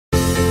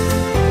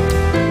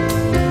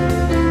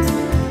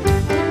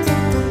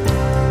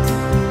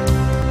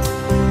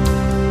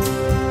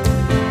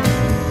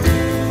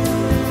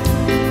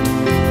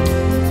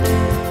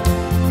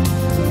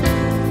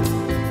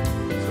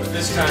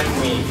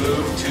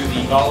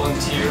the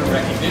volunteer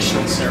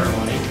recognition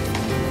ceremony.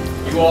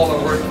 You all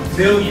are worth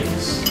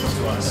millions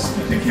to us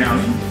in the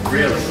county,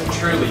 really,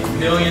 truly,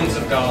 millions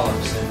of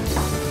dollars. And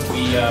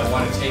we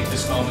want to take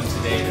this moment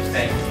today to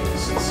thank you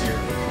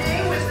sincerely.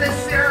 Today with this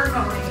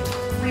ceremony,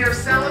 we are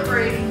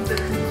celebrating the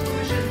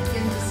conclusion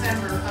in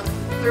December of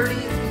the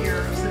 30th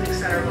year of Civic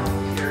Center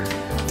Volunteers.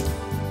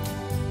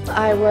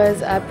 I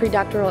was a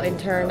pre-doctoral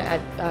intern at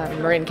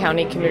Marin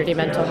County Community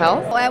Mental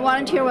Health. I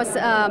volunteer was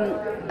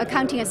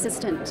accounting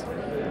assistant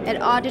at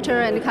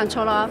auditor and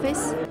controller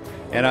office.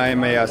 And I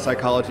am a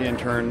psychology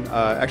intern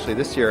actually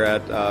this year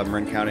at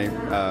Marin County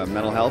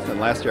Mental Health, and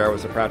last year I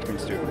was a practicum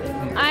student.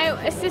 I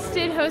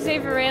assisted Jose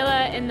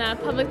Varela in the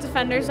public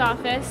defender's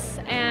office,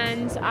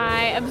 and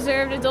I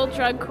observed adult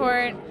drug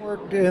court.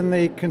 Worked in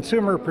the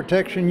consumer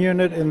protection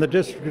unit in the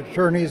district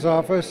attorney's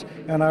office,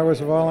 and I was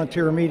a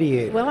volunteer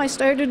mediator. Well, I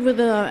started with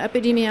the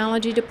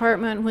epidemiology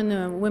department when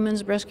the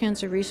Women's Breast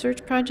Cancer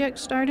Research Project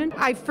started.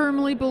 I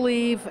firmly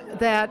believe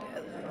that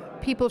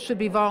people should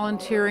be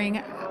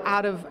volunteering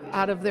out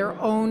of their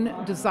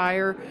own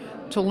desire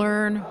to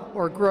learn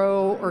or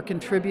grow or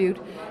contribute,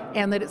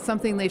 and that it's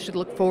something they should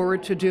look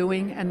forward to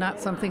doing and not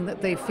something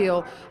that they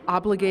feel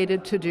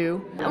obligated to do.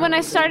 When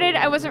I started,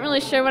 I wasn't really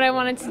sure what I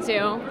wanted to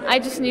do. I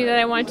just knew that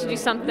I wanted to do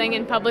something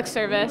in public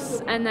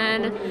service, and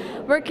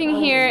then working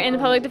here in the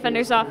public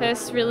defender's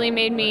office really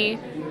made me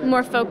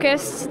more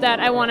focused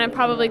that I want to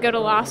probably go to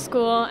law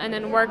school and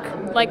then work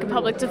like a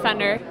public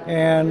defender.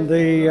 And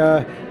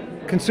the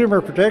Consumer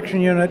Protection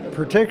Unit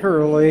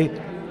particularly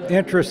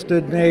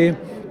interested me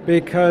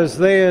because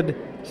they had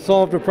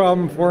solved a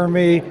problem for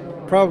me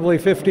probably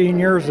 15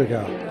 years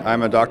ago.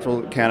 I'm a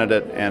doctoral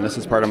candidate, and this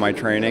is part of my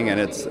training, and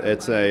this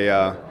has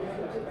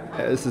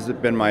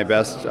been my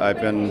best.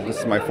 This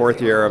is my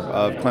fourth year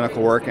of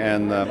clinical work,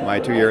 and my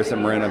 2 years at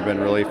Marin have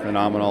been really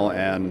phenomenal,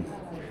 and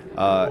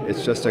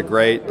it's just a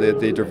great,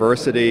 the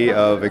diversity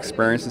of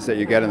experiences that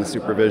you get in the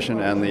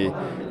supervision and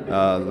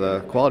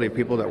the quality of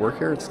people that work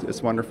here,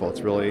 it's wonderful.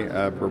 It's really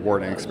a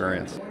rewarding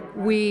experience.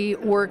 We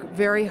work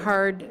very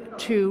hard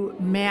to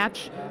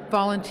match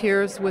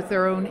volunteers with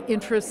their own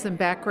interests and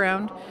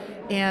background,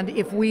 and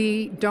if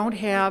we don't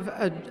have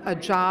a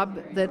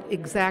job that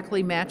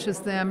exactly matches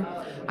them,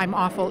 I'm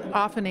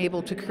often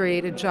able to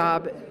create a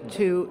job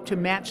to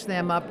match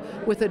them up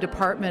with a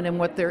department and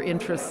what their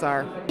interests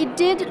are. It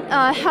did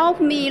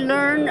help me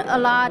learn a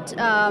lot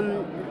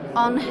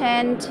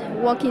on-hand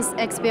working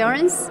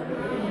experience.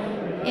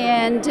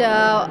 And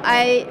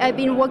I've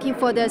been working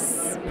for the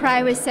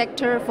private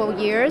sector for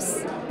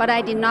years, but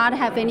I did not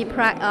have any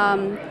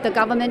the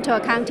governmental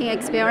accounting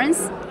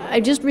experience. I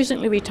just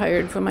recently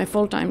retired from my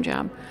full-time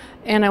job,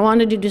 and I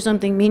wanted to do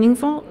something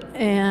meaningful,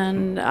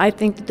 and I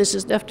think that this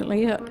is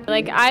definitely it.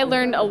 I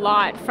learned a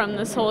lot from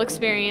this whole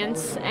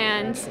experience,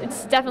 and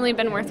it's definitely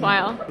been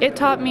worthwhile. It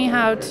taught me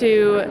how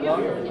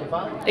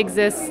to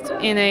exist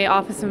in an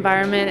office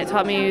environment. It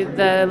taught me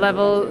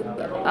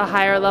a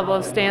higher level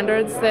of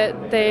standards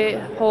that they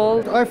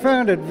hold. I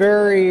found it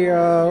very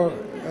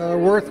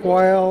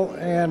worthwhile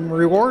and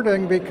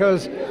rewarding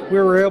because we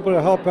were able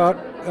to help out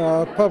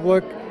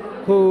public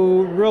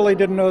who really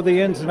didn't know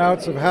the ins and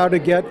outs of how to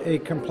get a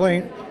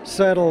complaint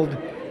settled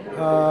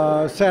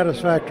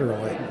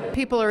satisfactorily.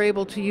 People are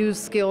able to use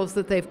skills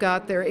that they've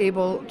got. They're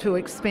able to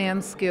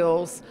expand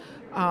skills.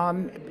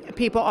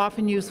 People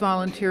often use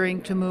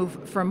volunteering to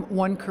move from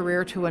one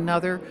career to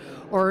another,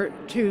 or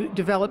to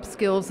develop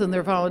skills in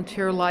their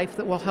volunteer life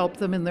that will help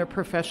them in their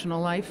professional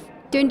life.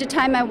 During the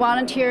time I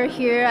volunteer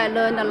here, I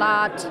learned a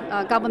lot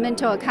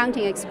governmental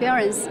accounting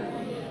experience.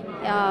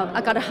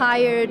 I got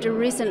hired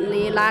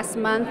recently, last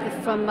month,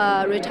 from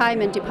a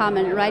retirement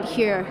department right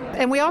here.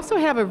 And we also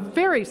have a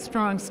very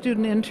strong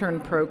student intern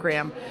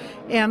program.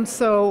 And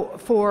so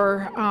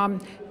for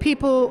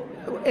people,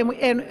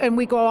 and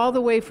we go all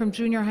the way from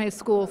junior high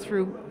school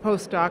through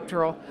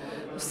postdoctoral.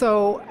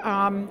 So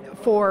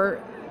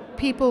for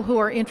people who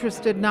are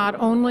interested not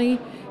only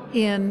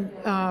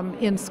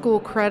in school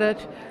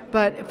credit,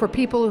 but for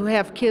people who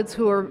have kids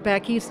who are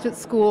back east at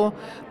school,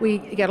 we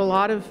get a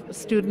lot of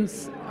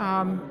students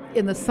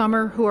in the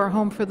summer who are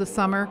home for the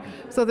summer.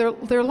 So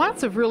there are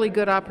lots of really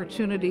good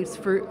opportunities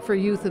for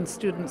youth and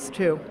students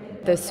too.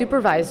 The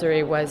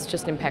supervisory was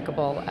just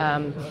impeccable.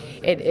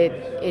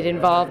 It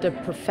involved a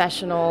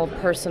professional,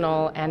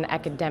 personal, and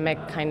academic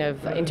kind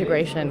of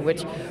integration,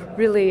 which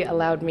really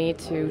allowed me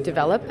to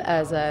develop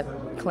as a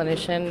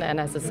clinician and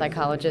as a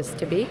psychologist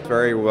to be.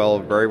 Very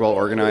well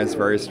organized,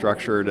 very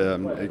structured.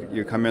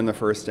 You come in the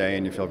first day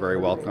and you feel very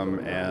welcome,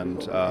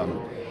 and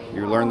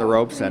you learn the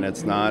ropes, and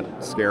it's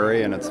not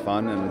scary, and it's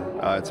fun,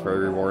 and it's very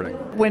rewarding.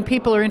 When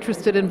people are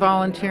interested in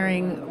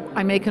volunteering,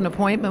 I make an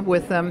appointment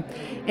with them,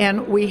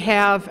 and we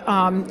have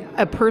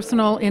a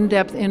personal,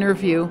 in-depth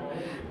interview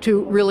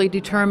to really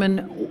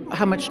determine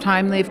how much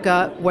time they've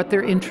got, what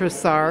their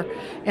interests are,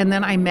 and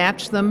then I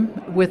match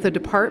them with a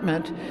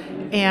department.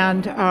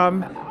 And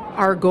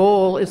our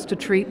goal is to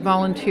treat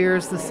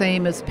volunteers the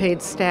same as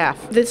paid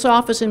staff. This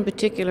office in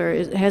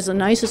particular has the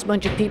nicest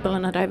bunch of people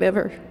in it I've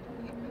ever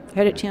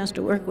had a chance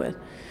to work with.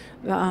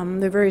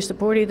 They're very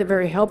supportive, they're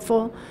very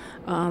helpful,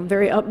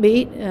 very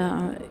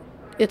upbeat.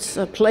 It's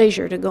a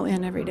pleasure to go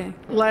in every day.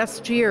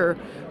 Last year,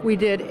 we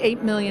did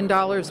 $8 million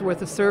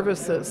worth of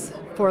services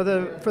for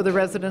the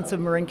residents of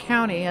Marin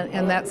County,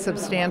 and that's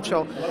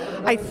substantial.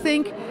 I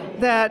think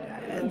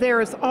that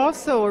there is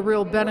also a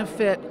real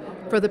benefit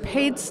for the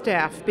paid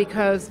staff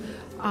because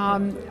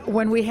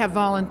when we have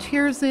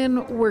volunteers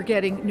in, we're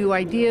getting new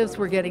ideas,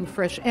 we're getting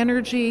fresh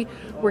energy,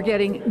 we're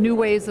getting new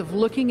ways of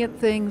looking at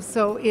things,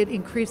 so it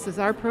increases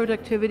our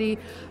productivity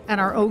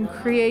and our own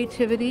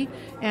creativity.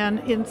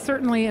 And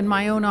certainly in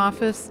my own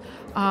office,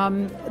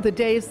 the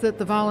days that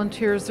the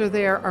volunteers are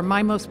there are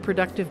my most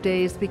productive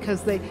days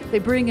because they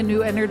bring a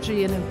new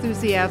energy and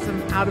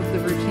enthusiasm out of the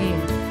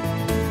routine.